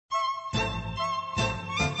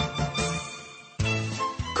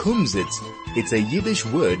Kumzits. It's a Yiddish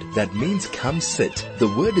word that means come sit. The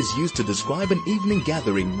word is used to describe an evening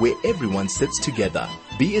gathering where everyone sits together,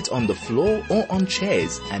 be it on the floor or on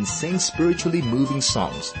chairs, and sing spiritually moving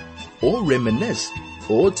songs, or reminisce,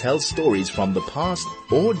 or tell stories from the past,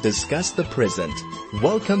 or discuss the present.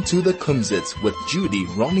 Welcome to the Kumzits with Judy,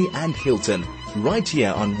 Ronnie and Hilton, right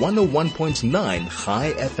here on 101.9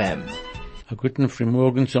 Chai FM. A guten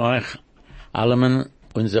Frühmorgen zu euch allen,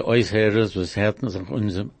 unsere Aushörers, was hörten sich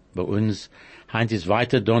bei uns. Heint ist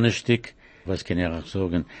weiter Donnerstag, was kann ich auch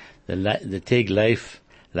sagen, der Tag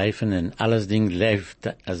laufen und alles Ding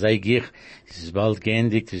läuft, als ich, es ist bald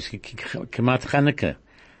geendigt, es ist gemacht Chanukah.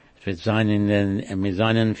 Es wird sein wir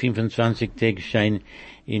seien 25 Tage schein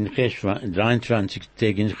in Cheshvan, 23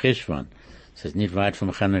 Tage in Cheshvan. Es ist nicht weit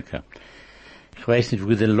vom Chanukah. Ich weiß nicht, wo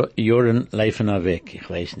die Jahren laufen weg, ich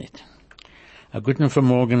weiß nicht. A guten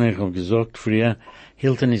Vermorgen, ich habe gesagt früher,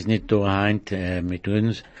 Hilton ist nicht da heint mit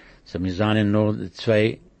uns, so wir sind nur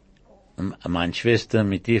zwei, meine Schwester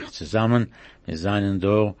mit ich zusammen, wir sind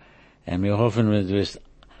da, und wir hoffen, wir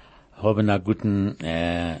haben einen guten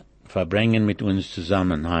Verbringen mit uns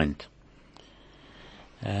zusammen heint.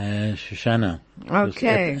 Shoshana.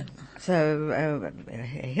 Okay, so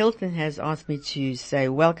Hilton has asked me to say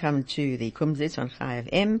welcome to the Kumzits on Chai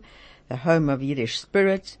FM, the home of Yiddish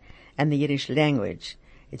spirit and the Yiddish language.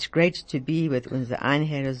 It's great to be with unsere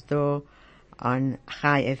Einherres da on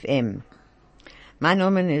Chai FM. My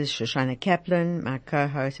name is Shoshana Kaplan. My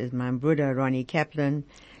co-host is my brother Ronnie Kaplan.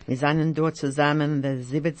 Wir sind dort zusammen the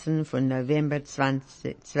 17th von November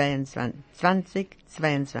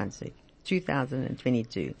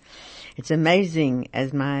 2022. It's amazing,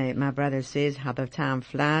 as my brother says, how the time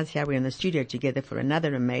flies. Here we're in the studio together for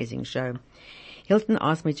another amazing show. Hilton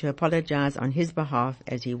asked me to apologize on his behalf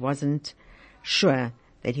as he wasn't sure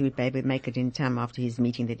that he would be able to make it in time after his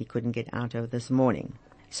meeting that he couldn't get out of this morning.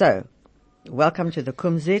 So, welcome to the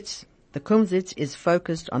Kumzits. The Kumzits is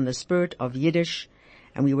focused on the spirit of Yiddish,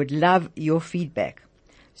 and we would love your feedback.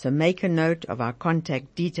 So make a note of our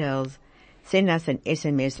contact details, send us an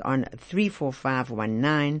SMS on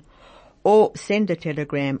 34519, or send a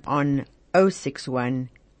telegram on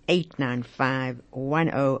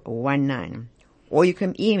 061-895-1019. Or you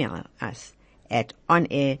can email us at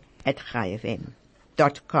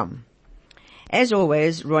onair@chaifm.com. As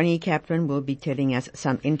always, Ronnie Kaplan will be telling us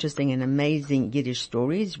some interesting and amazing Yiddish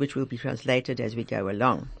stories, which will be translated as we go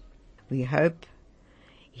along. We hope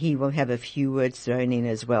he will have a few words thrown in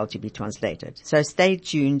as well to be translated. So stay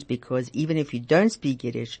tuned, because even if you don't speak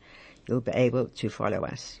Yiddish, you'll be able to follow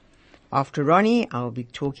us. After Ronnie, I'll be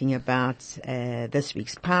talking about this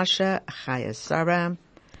week's Parsha, Chaya Sarah,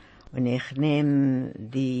 und ich nehme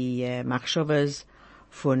die Machshavas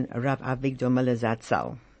von Rav Avigdor Miller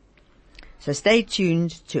Zatzal. So stay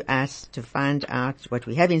tuned to us to find out what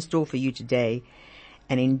we have in store for you today,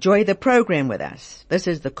 and enjoy the program with us. This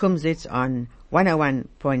is the Kumzits on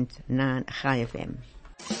 101.9 Chai FM.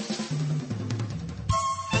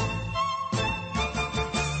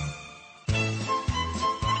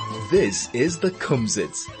 This is the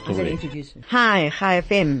Kumzits. Hi, Chai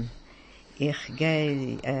FM. Ich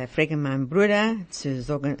gehe fragen meinen Bruder zu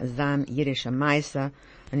sagen, sein jüdischer Meister,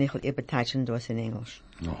 und ich will übertauschen das in Englisch.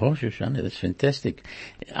 Oh, Shoshana, that's fantastic.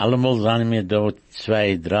 Allemal sind wir dort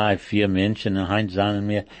 2, 3, 4 Menschen, und heint sind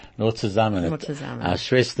wir nur zusammen. Nur zusammen. Eine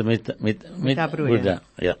Schwester mit der Bruder.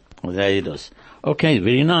 Ja, sehr das. Okay,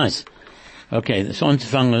 very nice. Okay, so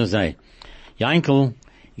anzufangen wir sagen. Jankel,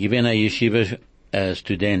 ich bin ein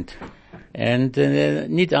Yeshiva-Student, und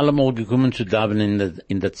nicht allemal gekommen zu daven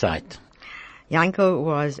in der Zeit. Yankel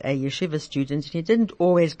was a yeshiva student, and he didn't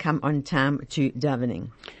always come on time to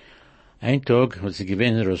davening. Ein Tag, als sie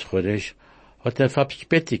gewesen Rosh Chodesh, hat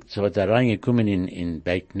verbetigt, so hat reingekommen in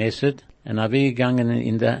Beit Knesset, und weggegangen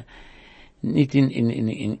nicht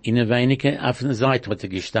in eine weinige, auf der Seite hat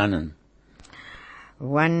gestanden.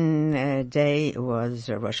 One day was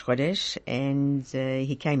Rosh Chodesh, and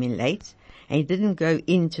he came in late, and he didn't go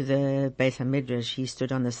into the Beis HaMidrash, he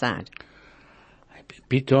stood on the side.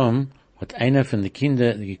 Bitom hat einer von den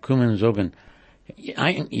Kindern gekommen und sagen,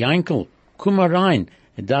 Jankel, komm mal rein,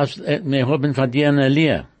 wir haben von dir eine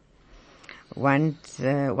Lehre. One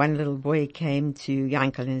little boy came to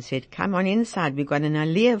Yankel and said, come on inside, we've got an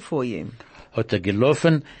aliyah for you. Hat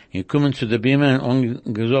gelaufen, gekommen zu der Bima und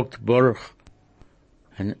gesagt, Baruch,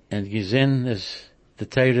 und gesehen, dass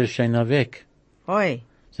der Teire ist schon weg. Oi.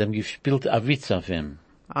 Sie haben gespielt a Witz auf ihm.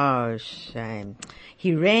 Oh, shame.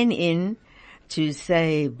 He ran in to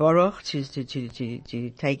say Baruch, to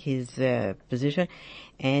take his position,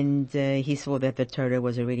 and he saw that the Torah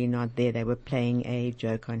was already not there. They were playing a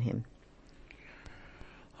joke on him.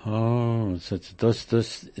 Oh, so das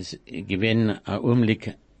ist gewesen ein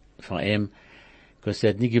Umblick von ihm, because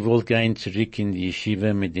er hat nicht gewollt gehen zurück in die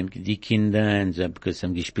Yeshiva mit die Kinder, und so, because er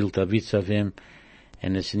gespielt hat Witz auf ihm,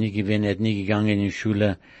 und es ist nicht gewesen, er hat nie gegangen in die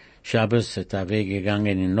Schule, Shabbos, er hat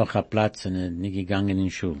weggegangen in noch einen Platz, und er hat nie gegangen in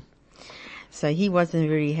die Schule. So he wasn't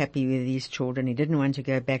very happy with these children. He didn't want to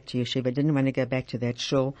go back to yeshiva, didn't want to go back to that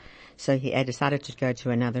shul, so he had decided to go to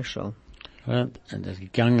another shul. Und er ist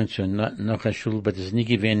gegangen zu noch einer Schule, aber das ist nicht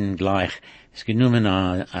gewesen gleich. Es ist genommen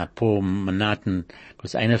ein paar Monaten,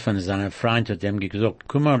 because einer von seinen Freunden hat ihm gesagt,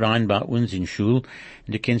 komm mal rein bei uns in Schule, und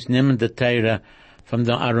du kannst nehmen die Teire von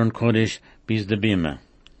der Aaron Kodesh bis der Bima.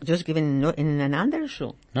 Just given in another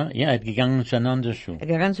shul. No? Ja, er hat gegangen zu einer anderen Schule.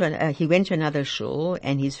 He went to another shul,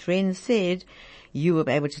 and his friend said, you will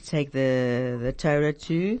be able to take the Torah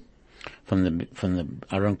to... Von der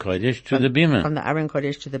Aaron Kodesh zu der Bima. From the Aaron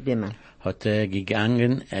Kodesh to the Bima. Hat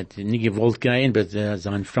gegangen, hat nicht gewollt gehen, aber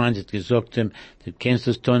sein Freund hat gesagt ihm, du kennst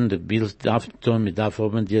das tun, du willst, darf tun, mit darf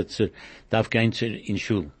haben dir darf gehen in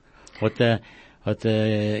Schule. Hat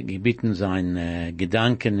gebeten sein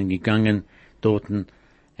Gedanken gegangen dorten,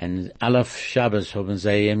 und alle Shabbos haben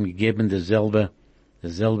sie ihm gegeben derselbe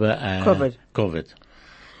Covid.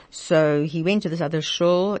 So he went to this other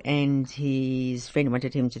shul, and his friend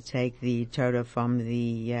wanted him to take the Torah from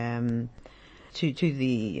the to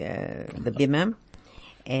the bima,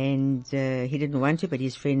 and he didn't want to, but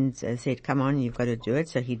his friend said, "Come on, you've got to do it."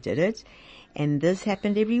 So he did it, and this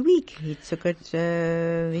happened every week. He took it.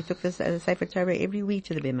 He took the Sefer Torah every week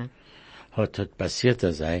to the bima. Hat passiert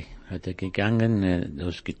das sei, hat gegangen,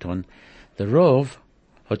 das getan. Der Rav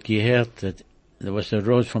hat gehört, there was a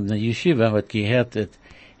Rav from the Yeshiva, hat gehört,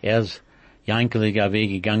 ist Yankelig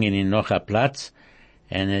weggegangen in noch ein Platz,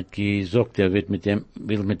 und hat gesagt,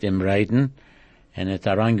 will mit dem reden, und hat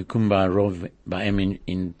reingekommen bei ihm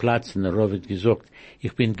in Platz, und der Rav hat gesagt,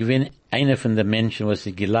 ich bin gewinn einer von den Menschen, was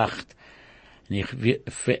sie gelacht, und ich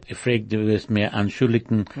frag, du wirst mir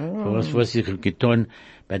anschuldigen, was ich getan,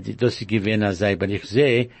 weil das ich gewinn sei, weil ich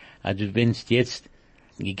sehe, du bist jetzt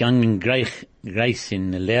gegangen gleich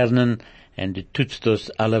in Lernen, und du tust das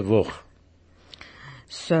alle Woche.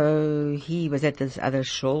 So he was at this other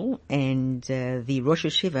shul, and the Rosh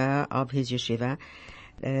Yeshiva of his yeshiva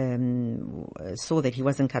saw that he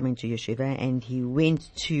wasn't coming to yeshiva, and he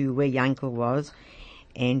went to where Yankel was,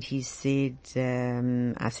 and he said,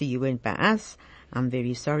 I see you weren't by us. I'm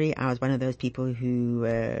very sorry. I was one of those people who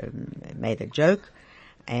made a joke,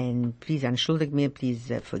 and please anschuldig mir,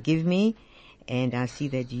 please forgive me, and I see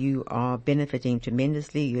that you are benefiting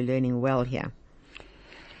tremendously. You're learning well here.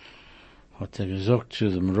 Hat gesagt zu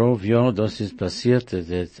dem Rav, ja, das ist passiert,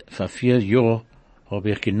 vor 4 Jahren habe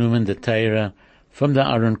ich genommen die Teire von der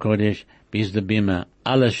Aaron Kodesh bis der Bima,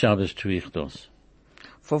 alle Shabbos tue ich das.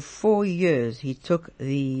 For 4 years he took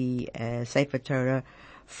the Sefer Torah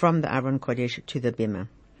from the Aaron Kodesh to the Bima.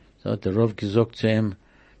 So hat der Rav gesagt zu ihm,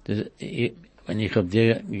 wenn ich hab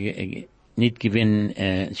dir nicht gewinn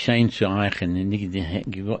Schein zu euch und nicht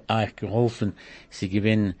euch geholfen, sie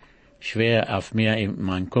gewinn schwer auf mir in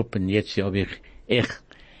meinem Kopf, und jetzt habe ich echt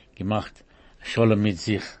gemacht, Shalom mit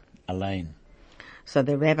sich allein. So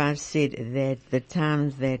the rabbi said that the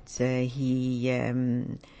times that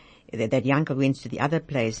that Yankel went to the other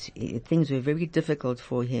place, things were very difficult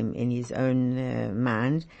for him in his own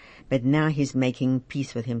mind, but now he's making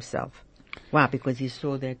peace with himself. Why? Because he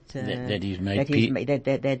saw that he's made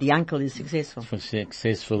that the uncle is successful.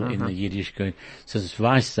 Successful in the Yiddishkeit. So es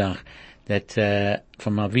weiß auch, that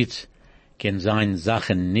von einem Witz kann sein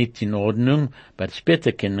Sachen nicht in Ordnung, aber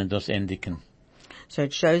später kann man das endigen. So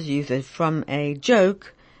it shows you that from a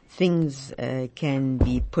joke, things can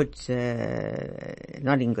be put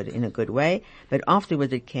not in a good way, but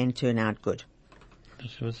afterwards it can turn out good.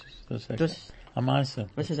 Das Amaisa.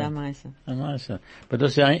 Was ist Amaisa? Amaisa. Aber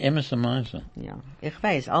das ist ja Emes Amaisa. Ja, ich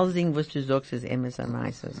weiß. Alles Ding, was du sagst, ist Emes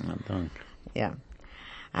Amaisa. Na, dank. Ja.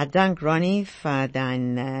 Dank, Ronnie, für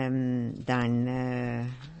dein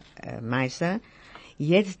Meister.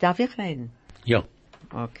 Jetzt darf ich reden? Ja.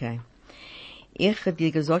 Okay. Ich habe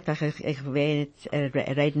dir gesagt, dass ich werde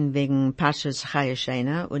reden wegen Pashas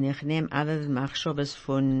Shoshana, und ich nehme alle Machshobes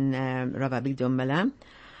von Rav Abigdor Miller,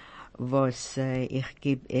 was ich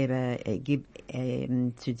gebe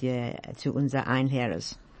zu unser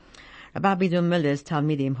Einherres. Rav Abigdor Miller's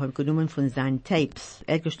Talmidim hat genommen von seinen Tapes.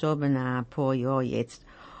 Er ist gestorben ein paar Jahre jetzt.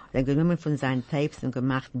 Er hat genommen von seinen Tapes und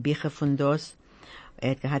gemacht Bücher von das.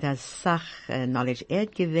 Er hat das Sach-Knowledge. Er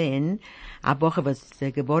hat gewähnt, ein Woche was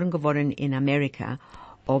geboren geworden in Amerika,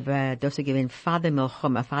 aber das ist gewähnt Vater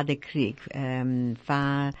Milchoma, Vater Krieg,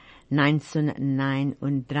 war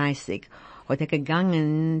 1939. hat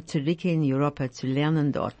gegangen zurück in Europa zu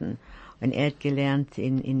lernen dorten. Und hat gelernt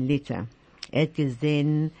in Litauen. Hat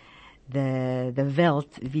gesehen, die Welt,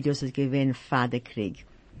 wie das ist gewesen, vor der Krieg.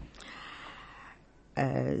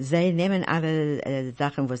 Sie nehmen alle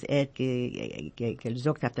Sachen, was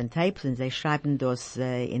gesagt hat, den Tapes, und sie schreiben das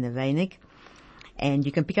in ein wenig. And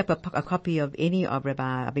you can pick up a copy of any of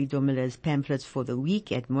Rabbi Abigdormel's pamphlets for the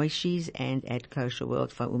week at Moishi's and at Kosher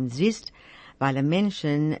World for Kumzits, weil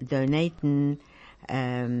Menschen donaten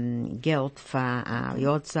Geld für eine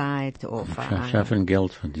Jahrzeit oder verschaffen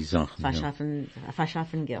Geld für die Sachen.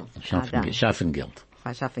 Verschaffen Geld. Verschaffen Geld.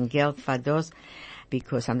 Verschaffen Geld für das,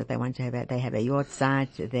 because something they want to have, they have a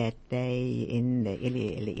yahrzeit that they in the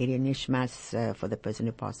Ili Nishmas for the person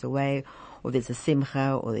who passed away, or there's a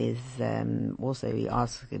simcha, or there's also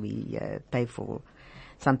we pay for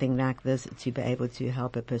something like this to be able to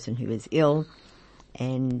help a person who is ill.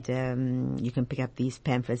 And you can pick up these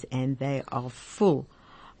pamphlets, and they are full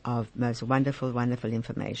of most wonderful, wonderful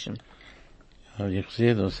information. Ich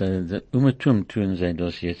sehe das, tun sie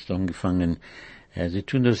das jetzt angefangen. Sie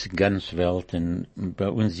tun das in ganz Welt, und bei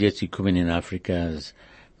uns jetzt, sie kommen in Afrika, als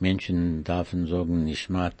Menschen dürfen sagen, nicht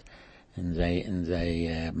schmatt, und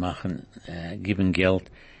sie machen, geben Geld,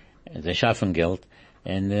 sie schaffen Geld,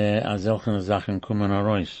 und als solche Sachen kommen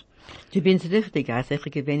raus. Du bist richtig, als ich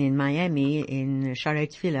bin in Miami, in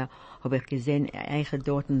Charlotte Villa, habe ich gesehen, eigentlich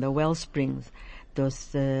dort in the Wellsprings,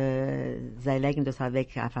 dass sie legen das weg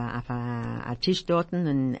auf einen Tisch dort,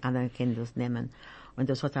 und andere können das nehmen. Und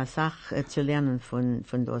das hat eine Sache zu lernen von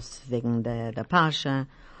das, wegen der Pascha,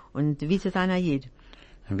 und wie zu sein Jid.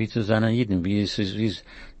 Wie zu sein Jid, wie es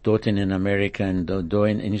dort in Amerika, und da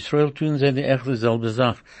in Israel tun sie die echt dieselbe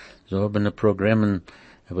Sache. So haben die Programme,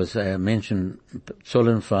 was Menschen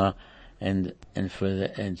zahlen für, und für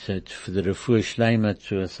die Refuhr Schleimer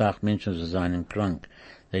zu sagen, Menschen zu sein krank.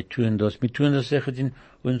 Wir tun das echt in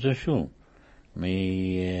unserer Schule.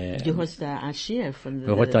 Du hast ein Schir von der...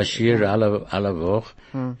 Wir haben ein Schir alle Woche,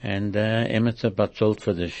 und immer zu bezahlt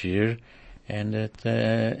für das Schir, und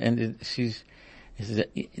es ist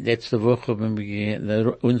letzte Woche, wenn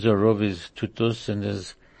unser Rav tut das, und es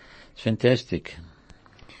ist fantastisch.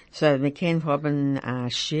 So, wir können haben ein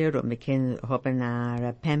Schir, und wir können haben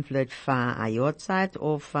ein Pamphlet für eine Jahrzeit,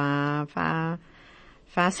 oder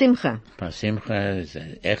für Simcha. Für Simcha, ist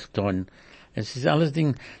echt toll. Es ist alles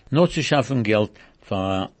Ding, nur zu schaffen Geld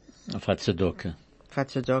für Tzedakah. Für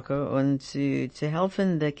Tzedakah, und zu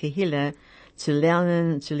helfen der Kehille zu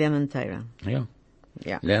lernen Teira. Ja.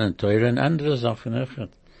 Ja. Lernen Teira und andere Sachen auch.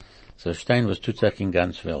 So Stein, was tut sich in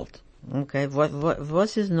ganz Welt. Okay,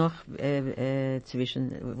 was ist noch,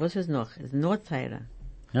 was ist noch? Ist nur Teira.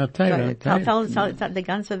 Ja, Teira. Die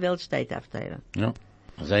ganze Welt steht auf Teira. Ja,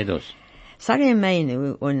 sei das. Sarah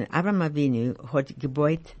Meinu und Abraham Avinu hat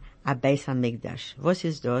gebaut a Beis HaMikdash. Was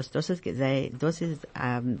ist das? Das ist,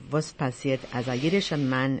 was passiert, als ein jüdischer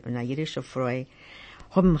Mann und eine jüdische Frau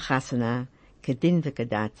haben Chasana, gedient und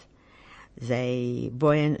gedacht, sie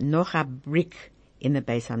bauen noch a Brick in der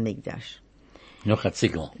Beis HaMikdash. Noch a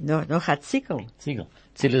Ziegel. Noch a Ziegel.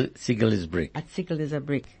 Ziegel is brick. A Ziegel is a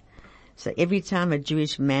brick. So every time a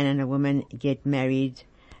Jewish man and a woman get married,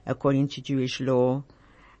 according to Jewish law,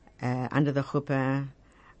 under the chuppah,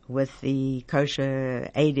 with the kosher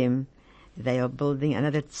Adim, they are building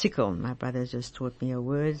another tzikkel. My brother just taught me a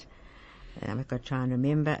word, and I'm going to try and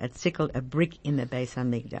remember. A tzikkel, a brick in the Beis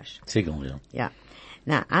HaMikdash. Tzikkel, ja. Ja.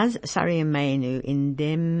 Na, als Sarah Meinu in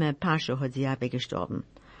dem Pascha hat sie aber gestorben.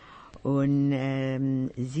 Und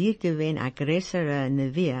sie gewinnt a größere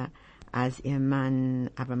Neviah als ihr Mann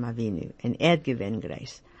Abraham Avinu. Und gewinnt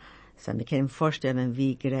Grace. So, wir können vorstellen,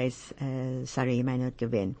 wie Grace Sarah Meinu hat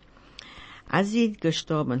gewinnt. Als sie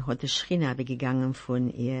gestorben, hat die Schchina weggegangen von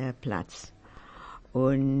ihr Platz.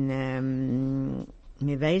 Und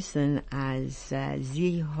wir wissen, als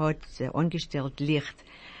sie hat angestellt Licht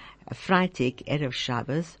Freitag, Erev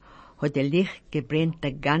Shabbos, hat der Licht gebrennt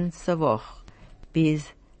die ganze Woche,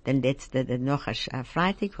 bis den letzten, noch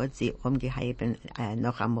Freitag hat sie umgeheben,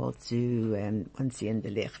 noch einmal zu anziehen,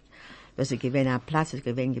 das Licht. Das ist gewesen ein Platz, ist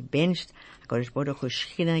gewesen gebencht, Gottes Baruch Hu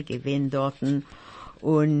Schchina gewesen dorten,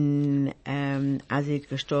 und als sie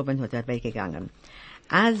gestorben hat, er weggegangen.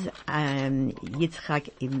 Als Yitzchak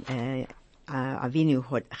Avinu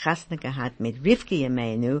hat Chasna gehabt mit Rivki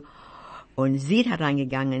Yemeinu, und sie hat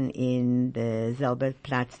reingegangen in derselbe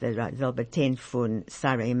Platz, derselbe Tent von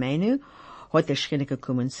Sarah Yemeinu, hat der Schchina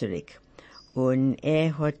gekommen zurück. Und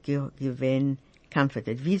hat gewinn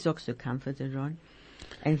comforted. Wie sagst du comforted, Ron?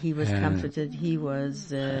 And he was comforted, he was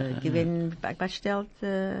gewinn bestellt,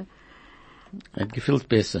 Er gefühlt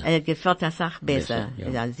besser. Er gefühlt das auch besser. Ja.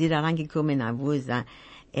 Ja, sie da reingekommen, wo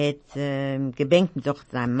gebenkt doch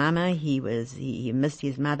seine Mama. He missed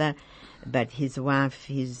his mother, but his wife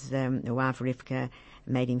Rivka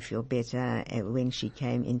made him feel better when she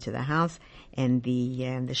came into the house, and the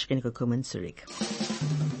Shechina gekommen zurück.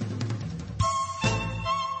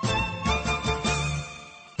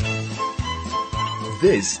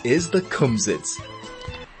 This is the Kumzits.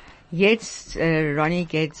 Jetzt, Ronnie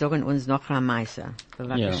geht sagen uns noch ein Meister.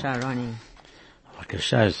 Bevakasha, Ronnie.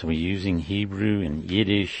 Bevakasha, so we're using Hebrew and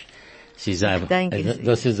Yiddish. This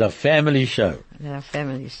is a family show. A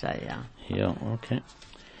family show, yeah. Yeah, okay.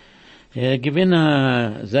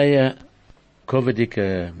 Gewinner sehr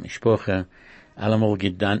kovedike Sprache, allemal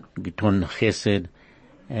getan Chesed,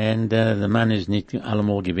 and the man is nicht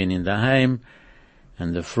allemal gewinn in daheim,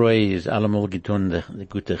 and the Frau is allemal getan the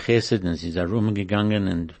gute Chesed, and sie ist herumgegangen,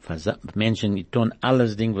 und Menschen getan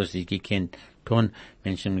alles Ding, was sie gekannt tun,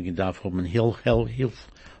 Menschen gedarf haben Hilf,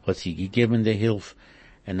 hat sie gegeben der Hilf,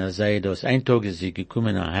 und sei das ein Tag ist sie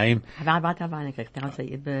gekommen nach Heim. Warte, ich kann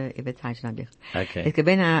sie überzeichnen dich. Okay. Es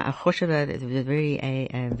gewinnt a Chosheva, it was a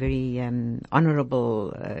very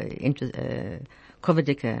honorable,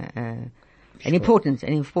 kovedike, an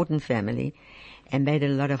important family, and they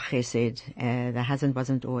did a lot of chesed. The husband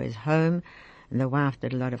wasn't always home, and the wife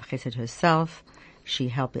did a lot of chesed herself. She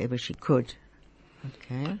helped wherever she could.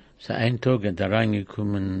 Okay. So ein Tag da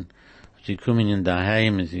reingekommen, sie kommen in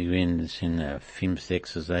daheim, sie gehen, es sind 5,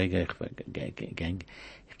 6 Säge, ich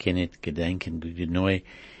kann nicht gedenken, neu.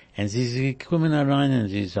 Und sie kommen rein, und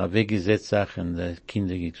sie ist weggesetzt, und die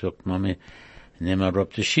Kinder gesagt, Mami, nehmen wir auf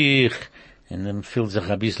die Schicht, und dann fühlt sich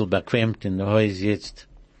ein bisschen bequemt in der Haus jetzt.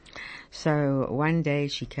 So one day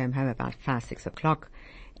she came home about 5, 6 o'clock,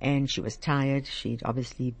 and she was tired. She'd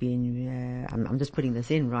obviously been, I'm just putting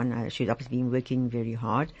this in, Ron, she'd obviously been working very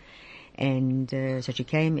hard. And so she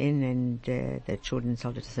came in, and the children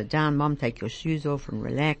told her to sit down. Mom, take your shoes off and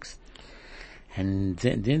relax. And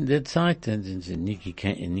then der Zeit, Niki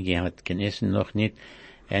hat kein Essen noch nicht.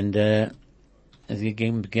 Und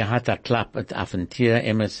sie hat a Klapp auf ein Tier,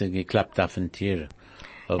 immer sie geklappt auf ein Tier.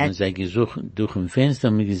 Haben sie gesucht durch ein Fenster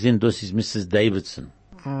und gesehen, das ist Mrs. Davidson.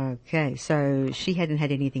 Okay, so she hadn't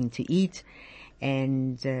had anything to eat,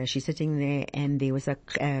 and she's sitting there, and there was a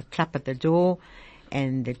clap at the door.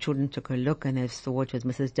 And the children took a look, and they saw it was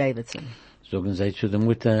Mrs. Davidson. Sagen sie zu der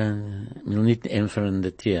Mutter, will nicht entfernen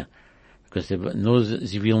das Tier. Because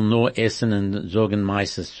sie will nur essen und sagen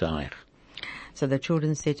meistens zu euch. So the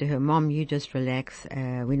children said to her, Mom, you just relax.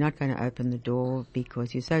 We're not going to open the door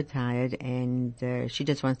because you're so tired, and she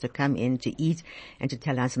just wants to come in to eat and to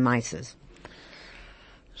tell us mices.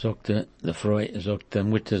 Sagt die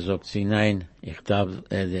Mutter, sagt sie, nein,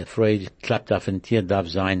 der Frau klappt auf ein Tier, darf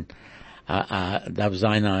sein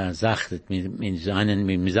eine Sache mit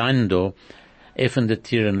seinen da, öffnen die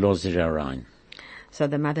Tiere und lassen sie rein. So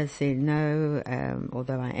the mother said, no,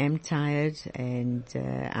 although I am tired, and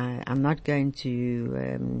I'm not going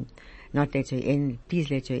to not let her in, please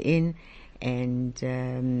let her in, and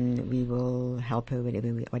we will help her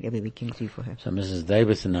whatever we can do for her. So Mrs.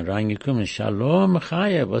 Davidson reingekommen, Shalom,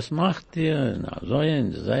 Chaya, was macht ihr? Na, so.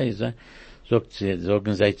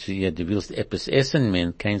 Sagen sie zu ihr, du willst etwas essen,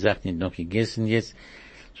 man, kein sagt nicht noch gegessen jetzt.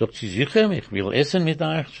 Sagt sie, sicher, ich will essen mit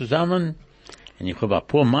euch zusammen. Und ich habe ein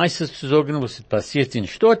paar Meisters zu sagen, was passiert in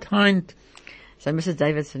Stadtheint. So Mrs.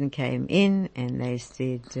 Davidson came in, and they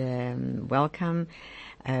said, welcome,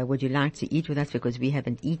 would you like to eat with us, because we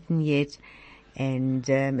haven't eaten yet? And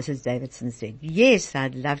Mrs. Davidson said, yes,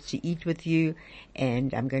 I'd love to eat with you,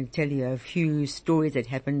 and I'm going to tell you a few stories that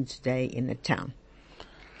happened today in the town.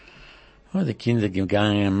 Oh, die Kinder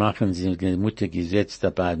gegangen machen, die Mutter gesetzt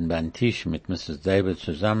beim Tisch mit Mrs. David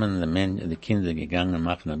zusammen, die Kinder gegangen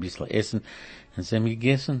machen ein bisschen Essen, und sie haben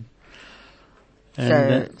gegessen. So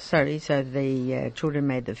the children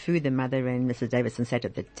made the food, the mother and Mrs. Davidson sat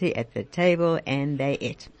at the table, and they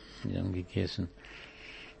ate. Sie haben gegessen.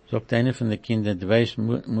 Sagt einer von den Kindern, du weißt,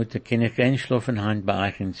 Mutter, kann ich einschlafen heim bei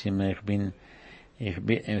euch im Zimmer,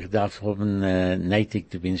 ich darf haben, nötig,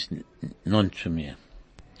 du bist non zu mir.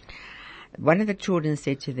 One of the children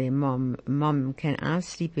said to their Mom, can I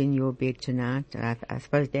sleep in your bed tonight? I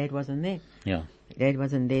suppose Dad wasn't there. Yeah. Dad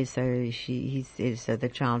wasn't there, so the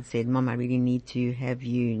child said, Mom, I really need to have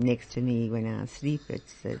you next to me when I sleep.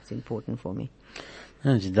 It's important for me.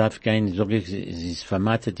 Ja, sie darf gehen, sag ich, sie ist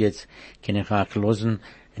vermattet jetzt, kann ich auch losen,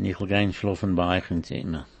 und ich will gehen schlafen bei euch im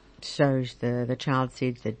Zimmer. So the child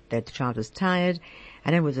said that the child was tired.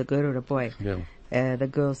 I don't know if it was a girl or a boy. Girl. The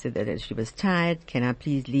girl said that she was tired. Can I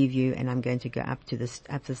please leave you? And I'm going to go up the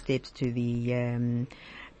steps to the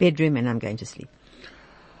bedroom, and I'm going to sleep.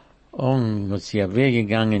 Und was sie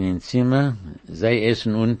weggegangen ins Zimmer, sie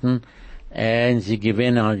essen unten, und sie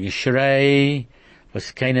gewinnen ein Geschrei,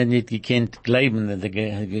 was keiner nicht gekannt glauben,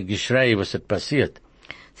 der Geschrei, was hat passiert.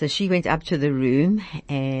 So she went up to the room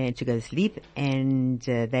to go to sleep, and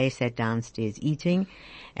they sat downstairs eating,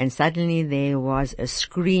 and suddenly there was a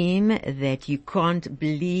scream that you can't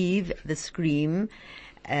believe the scream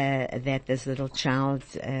that this little child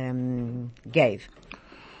gave.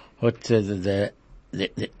 Hat the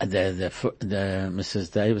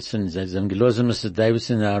Mrs. Davidson, sie haben gelesen, Mrs.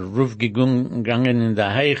 Davidson Ruf gegangen in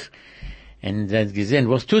der Heich, und sie hat gesehen,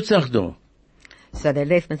 was tut sich da? So they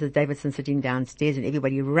left Mrs. Davidson sitting downstairs, and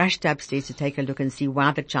everybody rushed upstairs to take a look and see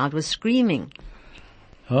why the child was screaming.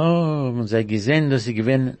 Oh, und sie hat gesehen, dass sie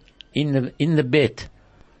gewinnen in der Bett,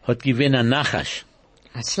 hat gewinnen ein Nachash.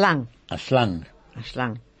 A slang. A Schlang. A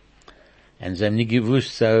slang. Und sie haben nicht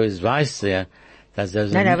gewusst, so, es weiß sie, dass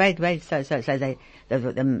das... No, wait. So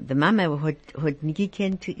the Mama hat nicht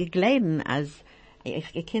gekannt glauben, als,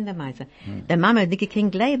 ich kenne Meise. Der Mama hat nicht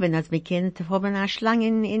gekannt glauben, als wir kennt, haben eine Schlange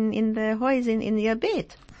in der Häuser, in ihr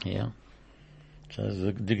Bett. Ja.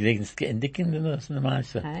 So, du denkst, entdecken, das ist eine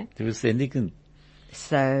Meise. Du willst entdecken.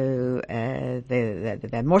 So,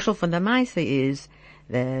 the morsel von der Meise is,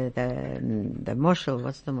 the morsel,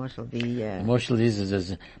 what's the morsel? The morsel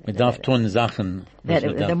is, man darf tun Sachen.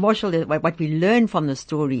 The morsel, what we learn from the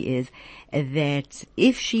story is that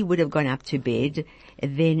if she would have gone up to bed,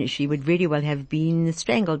 then she would very well have been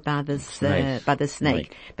strangled by the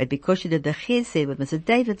snake. But because she did the chesed with Mrs.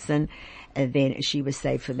 Davidson, then she was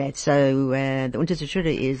safe for that. So, the Unterschied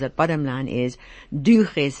is, the bottom line is, do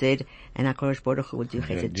chesed, and HaKadosh Baruch Hu will do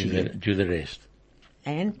chesed to you. Do the rest.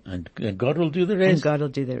 And God will do the rest. And God will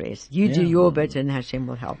do the rest. You do your bit and Hashem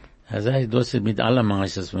will help. Also, das ist mit allen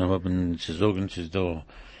Meisters, wir haben zu sagen,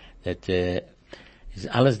 dass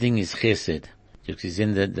alles Ding ist chesed. Sie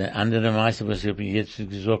sehen, der andere Meister, was ich jetzt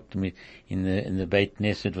gesagt, in der Beit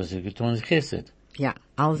Knesset, was getan ist chesed. Ja,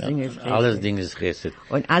 alles Ding ist chesed. Alles Ding ist chesed.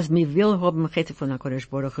 Und als wir will haben chesed von HaKadosh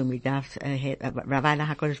Baruch Hu, wir darf, weil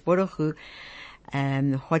HaKadosh Baruch Hu,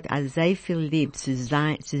 hat sehr viel lieb zu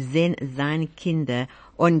sehen seine Kinder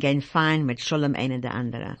umgehen fein mit Shalom einer der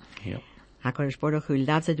andere. Ja. HaKadosh Baruch Hu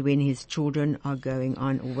loves it when his children are going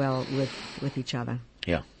on well with each other.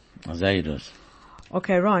 Ja, sei das.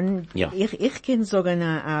 Okay, Ron, ja. Ich kann sagen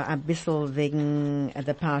ein bisschen wegen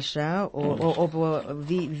der Pascha, aber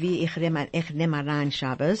wie ich nehme rein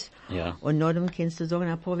Shabbos. Ja. Und nur dann kannst du sagen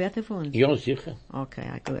ein paar Werte von uns. Ja, sicher. Okay,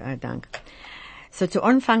 danke. So, zu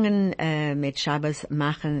anfangen mit Shabbos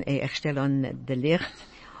machen, ich stelle an das Licht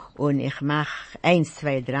und ich mach 1,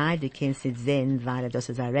 2, 3, du kannst nicht sehen, weil das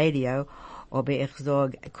ist ein Radio, aber ich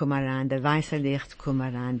sag, komm mal an der weiße Licht, komm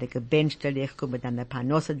mal an der gebenchte Licht, komm mal an der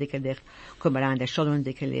Parnasse dicke Licht, komm mal an der Schollen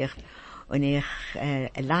dicke Licht und ich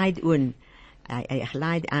leid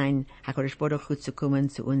ein, HaKadosh Baruch Hu zu kommen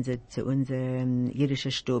zu unserem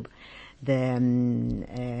jüdischen Stub. Der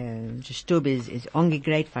Stub ist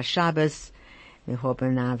angegräht für Shabbos. Wir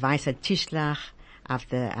haben ein weißer Tischlach auf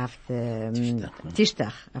der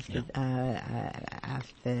Tischtach, auf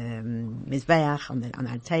der Mizbeach, on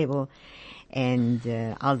our table. And,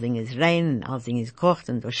 allsing ist rein, und allsing ist kocht,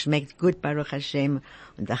 und das schmeckt gut, Baruch Hashem,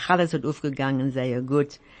 und der Challes hat aufgegangen, sehr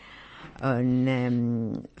gut.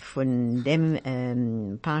 Und, von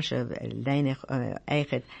dem, Pascha, lehne ich,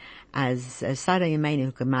 echt, als Sarah Yemeini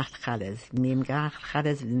hat gemacht Challes. Wir haben gemacht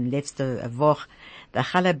Challes in letzter Woche, der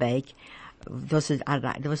Challebeik, das ist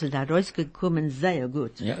da rausgekommen, sehr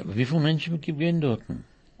gut. Ja, wie viele Menschen gewinnen dort?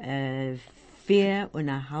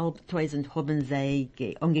 4.500 haben sie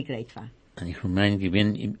umgegräht war. Ich meine,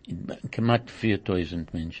 gewinnen, knapp 4.000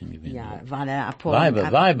 Menschen gewinnen. Ja, weil ein paar...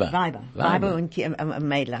 Weiber und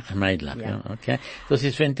Mädlach. Mädlach, ja, okay. Das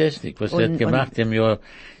ist fantastisch. Was sie hat gemacht im Jahr,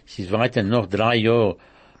 sie ist weiter noch 3 Jahre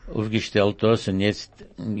aufgestellt das und jetzt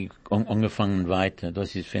angefangen weiter.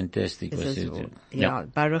 Das ist fantastisch. Ja,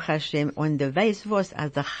 Baruch Hashem. Und du weißt was,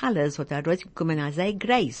 als der Challes hat rausgekommen, als sei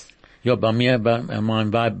Grace. Ja, bei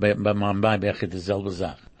meinem Weib, ich hatte dieselbe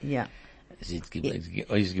Sache. Ja. Sie hat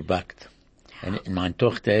ausgebackt. Und meine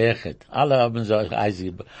Tochter echt. Alle haben so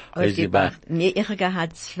ausgebackt. Ich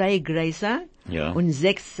hatte 2 Gräser. Ja. Und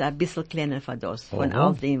 6 ein bisschen kleiner für das. Von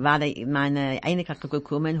all dem, weil meine eine Karte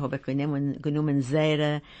gekommen, habe ich genommen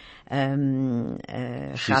sehr,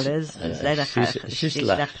 Challes,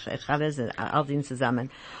 Challes, all dem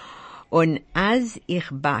zusammen. Und als ich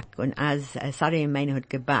back, und als Sarah meine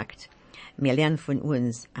hat gebackt, wir lernen von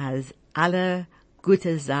uns, als alle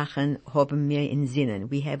gute Sachen haben wir in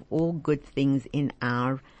Sinnen. We have all good things in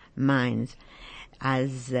our minds.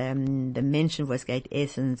 Als der Menschen, was geht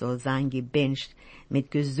essen, soll sein gebencht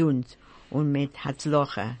mit gesund und mit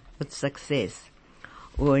Hatzloche, mit Success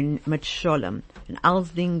und mit Sholem und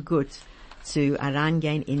alles Ding gut zu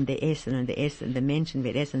reingehen in die Essen und die Menschen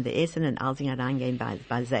wird essen die Essen und alles reingehen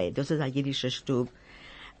bei sie. Das ist ein jüdischer Stub,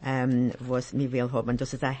 was wir will haben.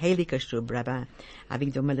 Das ist ein heiliger Stub, Rabbi. Habe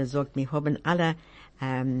ich damals gesagt, wir haben alle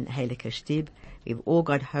heilige Stub. We've all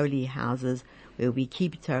got holy houses where we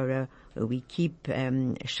keep Torah, where we keep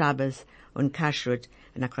Shabbos und Kashrut.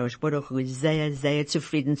 Und HaKadosh Baruch Hu ist sehr, sehr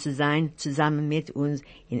zufrieden zu sein, zusammen mit uns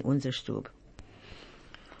in unser Stub.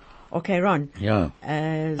 Okay, Ron. Ja.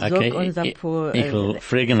 Sag Okay. uns ein paar, Ich will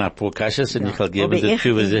fragen ein paar Kasches und ich will geben die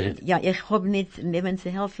Tübe. Ja, ich hab nicht jemand zu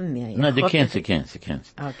helfen mir. No, du kannst. Okay.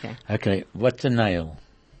 Okay, what's a nail?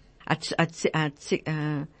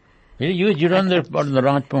 You're on the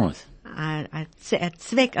right path. A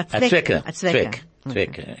Zweck.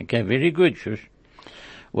 Okay, very good, Shush.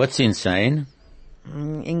 What's insane?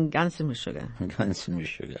 In ganzem Sugar. Ganzen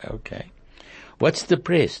sugar, okay. What's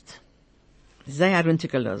depressed? Sehr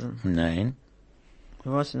heruntergelassen. Nein.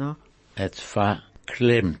 Was noch? It's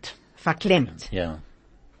verklemmt. Verklemmt. Yeah.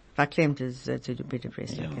 Verklemmt is to be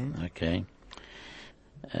depressed, Yeah, okay. okay.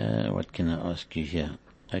 What can I ask you here?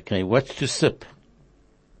 Okay, what's to sip?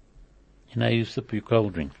 You know, you sip your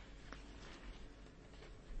cold drink.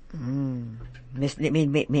 Mit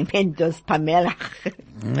das Pamela.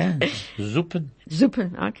 Yeah, Suppen.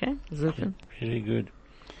 Suppen, okay. Suppen. Very good.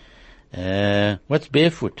 What's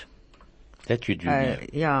barefoot? That you do know.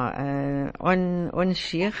 Ja, on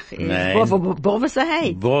Schiech is Nein.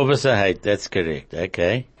 Bovenseheid. Bovenseheid, that's correct.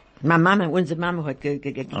 Okay. Unsere Mama hat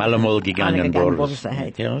Allemal gegangen,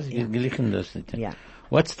 Bovenseheid. Ja, glichen das nicht. Ja.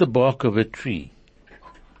 What's the bark of a tree?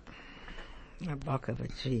 A bark of a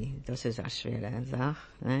tree. Das ist eine schwere Sache.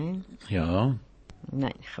 Nein? Ja.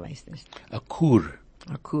 Nein, ich weiß nicht. A kur.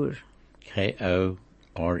 A kur.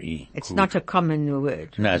 K-O-R-E. It's Kur. not a common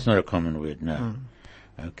word. No, it's not a common word, no.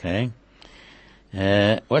 Okay.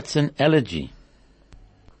 What's an allergy?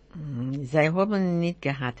 Sie haben nicht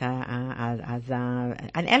gehabt, an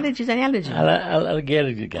allergy is an allergy. Allerga.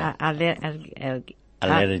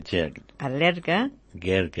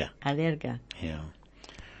 Yeah.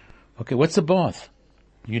 Okay, what's a bath?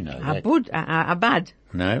 You know that. A bad.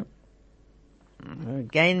 No?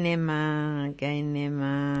 Gehen nehmen.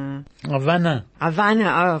 Havana.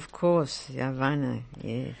 Havana, oh, of course. Havana,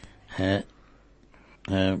 yes.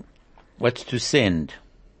 What's to send?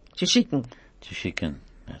 To schicken. To schicken.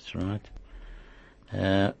 That's right.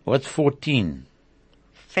 What's 14?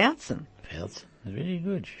 14. 14. Very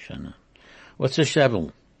good, Shoshana. What's a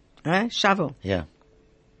shovel? Shovel. Yeah.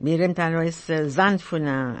 Wir nehmen da Sand von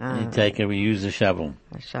we use a shovel.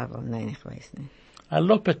 A shovel, nein, ich weiß nicht. A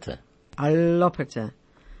lopete. A lopete.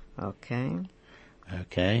 Okay.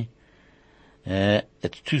 Okay.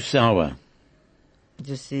 It's too sour.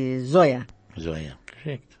 Das ist Soja. Zoya.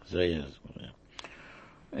 Correct. Zoya.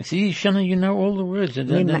 See, Shana, you know all the words. Wir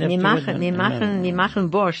machen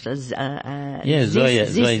Borscht. Yeah, Zoya.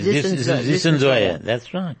 This and Zoya.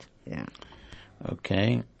 That's right. Yeah.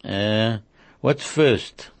 Okay. What's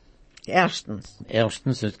first? Erstens,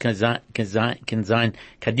 it can sein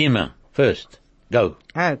Kadima. First. Go.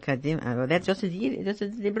 Oh, Kadima. Well, that's just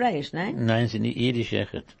Hebräisch, ne? Nein, it's in the Yiddish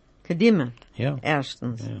echet. Kadima. Yeah.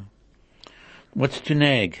 Erstens. Yeah. What's to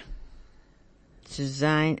nag? To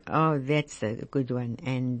sein, oh, that's a good one,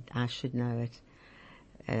 and I should know it.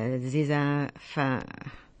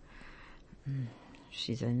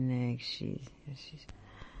 She's a nag,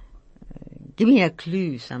 give me a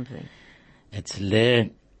clue, something. It's ler,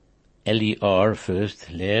 L-E-R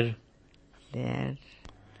first, ler,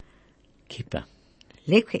 kippa.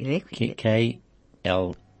 K-L-I-P-E.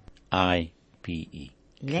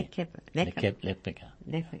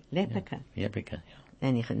 Lepeka. Yeah.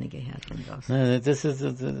 And ich habe nicht gehört von das. No, this is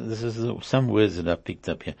some words that I picked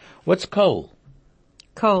up here. What's coal?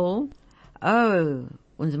 Coal. Oh,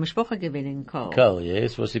 unsere Sprache gewinnen Coal. Coal,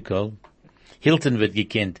 yes, what's it called? Hilton wird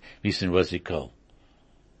gekannt, wissen, was it called.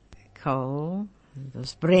 Coal.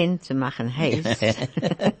 Das brennt zu machen heiß.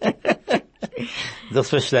 Das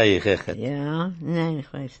verstehe ich echt. Ja, nein,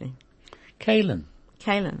 ich weiß nicht. Kalen.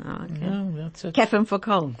 Kalen, oh, okay. No, that's it. Captain for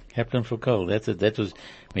coal. Captain for coal. That's it. That was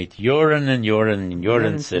mit Joren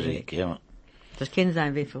zurück, ja. Das kann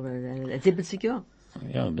sein, wie viel, 70 Jahre.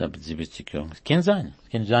 Ja, 70 Jahre. Es kann sein. Es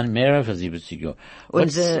kann sein mehr als 70 Jahre.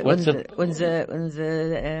 Unsere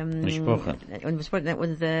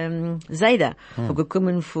Seide,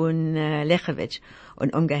 gekommen von, Lechowitsch,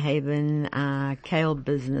 und umgeheben,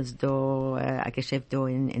 Kale-Business da, ein Geschäft da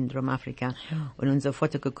in Dromafrika. Und unser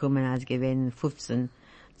Vater gekommen, als gewesen 15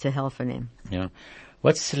 zu helfen ihm. Ja.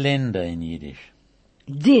 What's slender in Yiddish?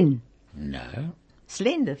 Din. No.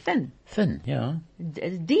 Slender, thin. Thin, ja.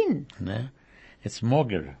 Din. No. It's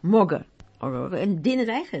mogger. Mogger. Und Din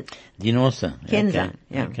reichet. Dinosa. Ken sein,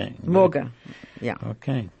 ja. Okay. Morgen, ja.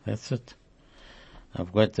 Okay, that's it.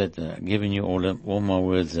 I've got that, given you all my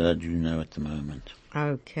words that I do know at the moment.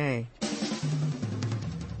 Okay.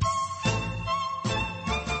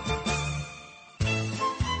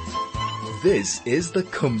 This is the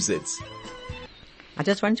Kumzits. I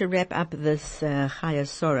just want to wrap up this Chaya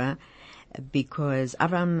Sorah because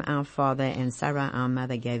Avram, our father, and Sarah, our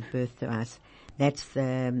mother, gave birth to us. That's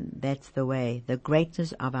the way. The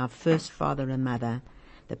greatness of our first father and mother,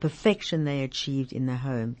 the perfection they achieved in the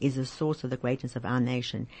home, is the source of the greatness of our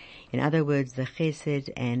nation. In other words, the Chesed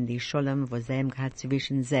and the Sholem, was them gehabt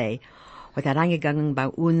zwischen sie, hat reingegangen bei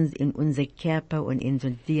uns in unser Körper und in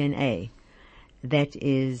unser DNA. That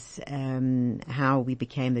is how we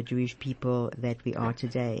became the Jewish people that we are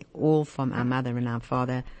today. All from our mother and our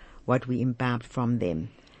father, what we imbibed from them.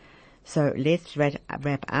 So let's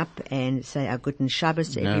wrap up and say a guten Shabbos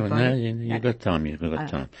to everybody. No, you got time. You've got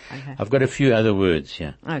time. Okay. I've got a few other words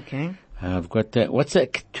here. Okay. I've got what's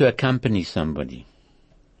to accompany somebody?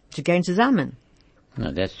 To gehen zusammen.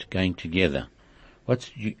 No, that's going together. What's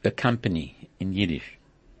accompany in Yiddish?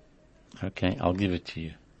 Okay, I'll give it to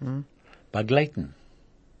you. Begleiten.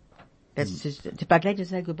 That's just, to begleiten is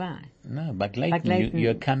say goodbye. No, begleiten. You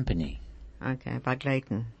accompany. Okay,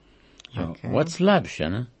 begleiten. Okay. What's love,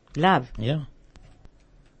 Shana? Love. Yeah.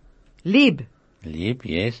 Lieb. Lieb,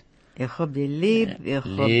 yes. Ich hab die Lieb. Ich hab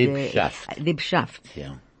Liebschaft. Liebschaft.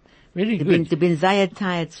 Yeah. Very good. Du bin sehr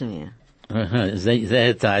tired zu mir.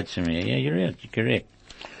 Sehr tight zu mir. Yeah, you're right. You're correct.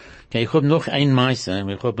 Okay, ich hab noch ein Meister.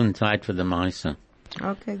 Ich hab eine Zeit für den Meister.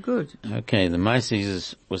 Okay, good. Okay, der Meister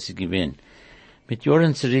ist, was ich gewinne. Mit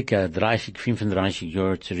Jahren zurück, 30, 35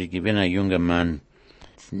 Jahre zurück, ich bin ein junger Mann.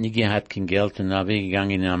 Nie gehabt kein Geld und habe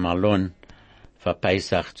gegangen in einem Malon für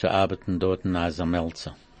Pesach zu arbeiten dort als ein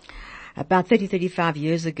Melzer. About 35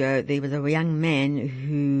 years ago, there was a young man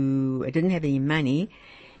who didn't have any money,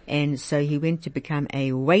 and so he went to become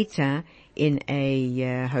a waiter in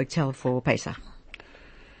a hotel for Pesach.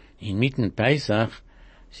 In mitten Pesach,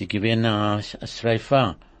 sie gewinnen eine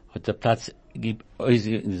Schreifer, hat der Platz, sie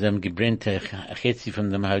gebrennt, Chetzi von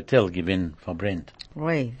dem Hotel gewinnen, verbrennt.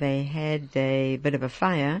 Boy, they had a bit of a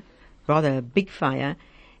fire, rather a big fire,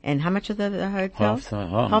 and how much of the hotel?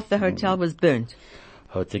 Half the hotel was burnt.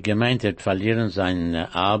 Hat gemeint, verlieren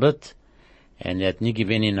seine Arbeit, und hat nie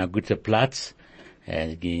gewinnen einen guten Platz,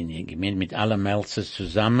 gemeint mit allen Melzers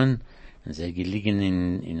zusammen, und sie gelegen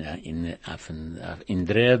in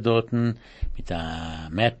Dreher dorten, mit a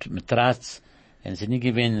Matratz, und sie nie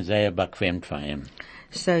gewinnen, sehr bequem für ihn.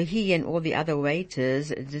 So he and all the other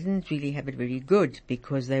waiters didn't really have it very good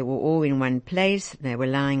because they were all in one place, they were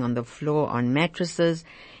lying on the floor on mattresses,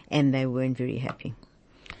 and they weren't very happy.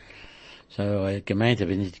 So gemeint,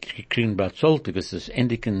 wenn ich kriegen bezahlt, because das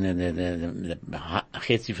Endigen, der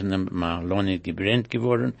Chetzi von dem Malone gebrennt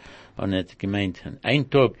geworden, und hat gemeint, ein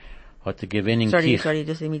Tag hat gewinnen. Sorry,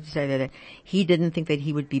 just let me say that he didn't think that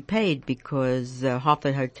he would be paid because half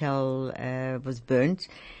the hotel was burnt,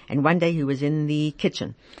 and one day he was in the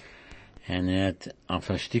kitchen. Und hat auf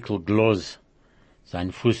ein Stückel Glas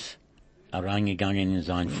sein Fuß reingegangen in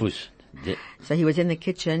seinen Fuß. So he was in the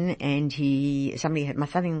kitchen and something had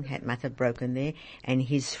must have broken there, and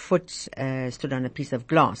his foot stood on a piece of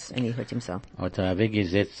glass and he hurt himself. Hat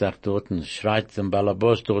weggesetzt, sagt dorten, schreit zum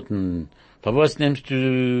Balabos dorten, für was nimmst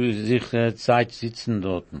du sich Zeit sitzen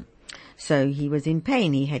dorten? So he was in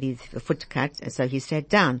pain. He had his foot cut, so he sat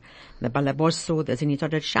down. The Balabos saw this and he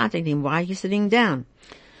started shouting at him, "Why are you sitting down?"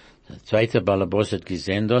 Der zweite Balabos hat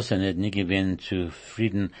gesehen das und hat nie gewinn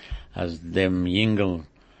zufrieden, als dem Jüngel,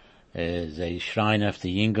 sie schreien auf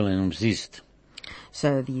die Jüngel und umsiehst.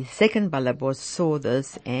 So the second Balabos saw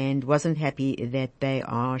this and wasn't happy that they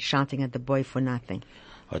are shouting at the boy for nothing.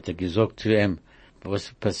 Hat gesagt zu ihm,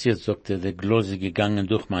 was passiert, sagt der Glose gegangen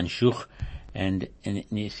durch mein Schuch, und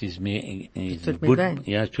es ist mir, es tut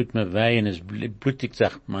mir weh, und es blutig,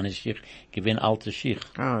 sagt meine Schicht, gewinn alte Schicht.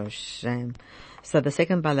 Oh, shame. So the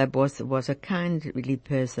second Balabos was a kind, really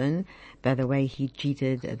person, by the way he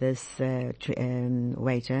treated this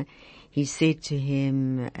waiter. He said to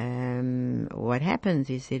him, what happens?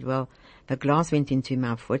 He said, well, the glass went into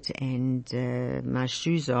my foot and my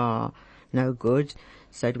shoes are no good,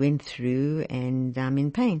 so it went through and I'm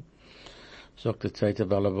in pain. Sagt der zweite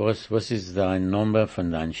Balabos, was ist dein Nummer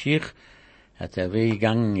von dein Schich? Hat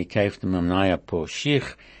weggegangen, gekauft ihm ein neuer Paar Schich,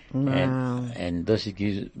 und das ist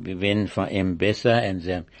gewesen von ihm besser, und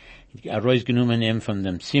sie rausgenommen ihm von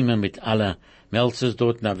dem Zimmer mit aller Melzers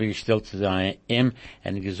dort, und weggestellt zu sein ihm,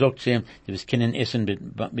 und gesagt zu ihm, du wirst können essen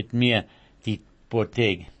mit mir die paar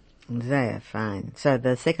Tage. Very fine. So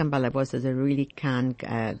the second balabos is a really kind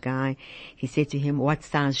guy. He said to him, what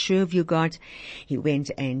size shoe have you got? He went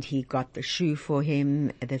and he got the shoes for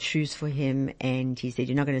him, and he said,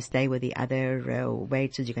 you're not going to stay with the other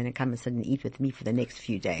waiters, you're going to come and sit and eat with me for the next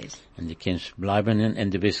few days. And you can bleiben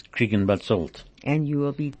and du wirst kriegen bezahlt. And you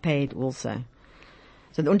will be paid also.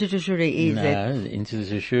 So the Unterschied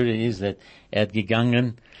is that hat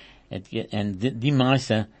gegangen, and die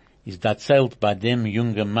Meister ist erzählt bei dem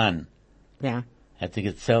jungen Mann. Yeah. Hat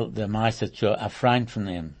erzählt der Meister zu a friend von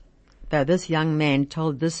ihm. So this young man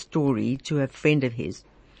told this story to a friend of his.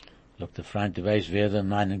 Look, the friend, du weißt, wer der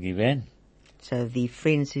Mann gewesen? So the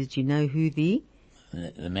friend says, do you know who the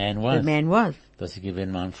man was? The man was. Das ist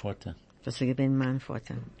gewesen mein Vater. Das ist gewesen mein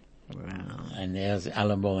Vater. Wow. Und ist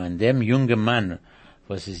allemal an dem jungen Mann,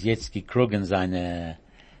 was ist jetzt gekrogen seine,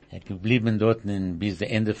 geblieben dort bis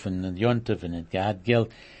der Ende von den Jontef, und hat gehabt Geld,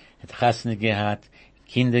 hat Chasne gehabt,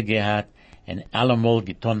 Kinder gehabt, und allemal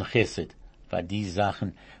getan Chesed, für die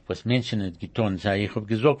Sachen, was Menschen hat getan. Ich hab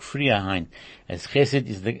gesagt früher, Hein, es Chesed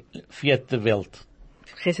ist die vierte Welt.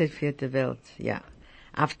 Chesed vierte Welt, ja.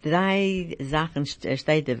 Auf 3 Sachen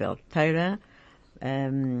steht die Welt. Torah,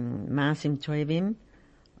 Maasim Tovim,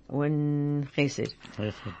 and Chesed.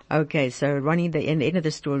 Okay, so Ronnie, the end of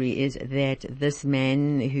the story is that this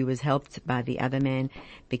man who was helped by the other man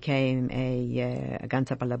became a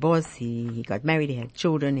ganzer balabos. He got married, he had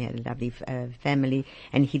children, he had a lovely family,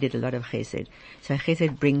 and he did a lot of Chesed. So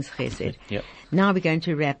Chesed brings Chesed. Yep. Now we're going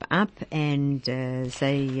to wrap up and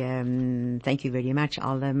say thank you very much,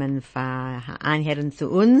 Alderman, für Einherren zu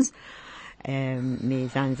uns. Wir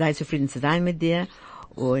sind sehr zufrieden zu sein mit dir.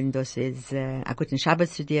 Und das ist a guten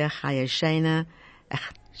Shabbos zu dir, Shoshana.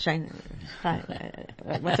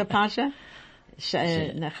 What's a Pasha?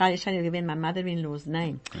 Shoshana given my mother-in-law's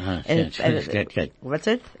name. What's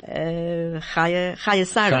it? Chaya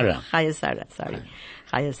Sarah. Sorry.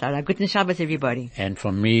 Chaya Sarah. Guten Shabbos, everybody. And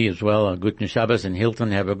from me as well, a guten Shabbos, and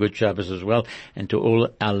Hilton have a good Shabbos as well. And to all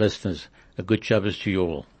our listeners, a good Shabbos to you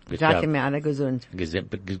all. Sag mir alle gesund.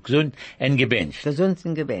 Gesund und gebencht. Gesund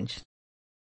und gebencht.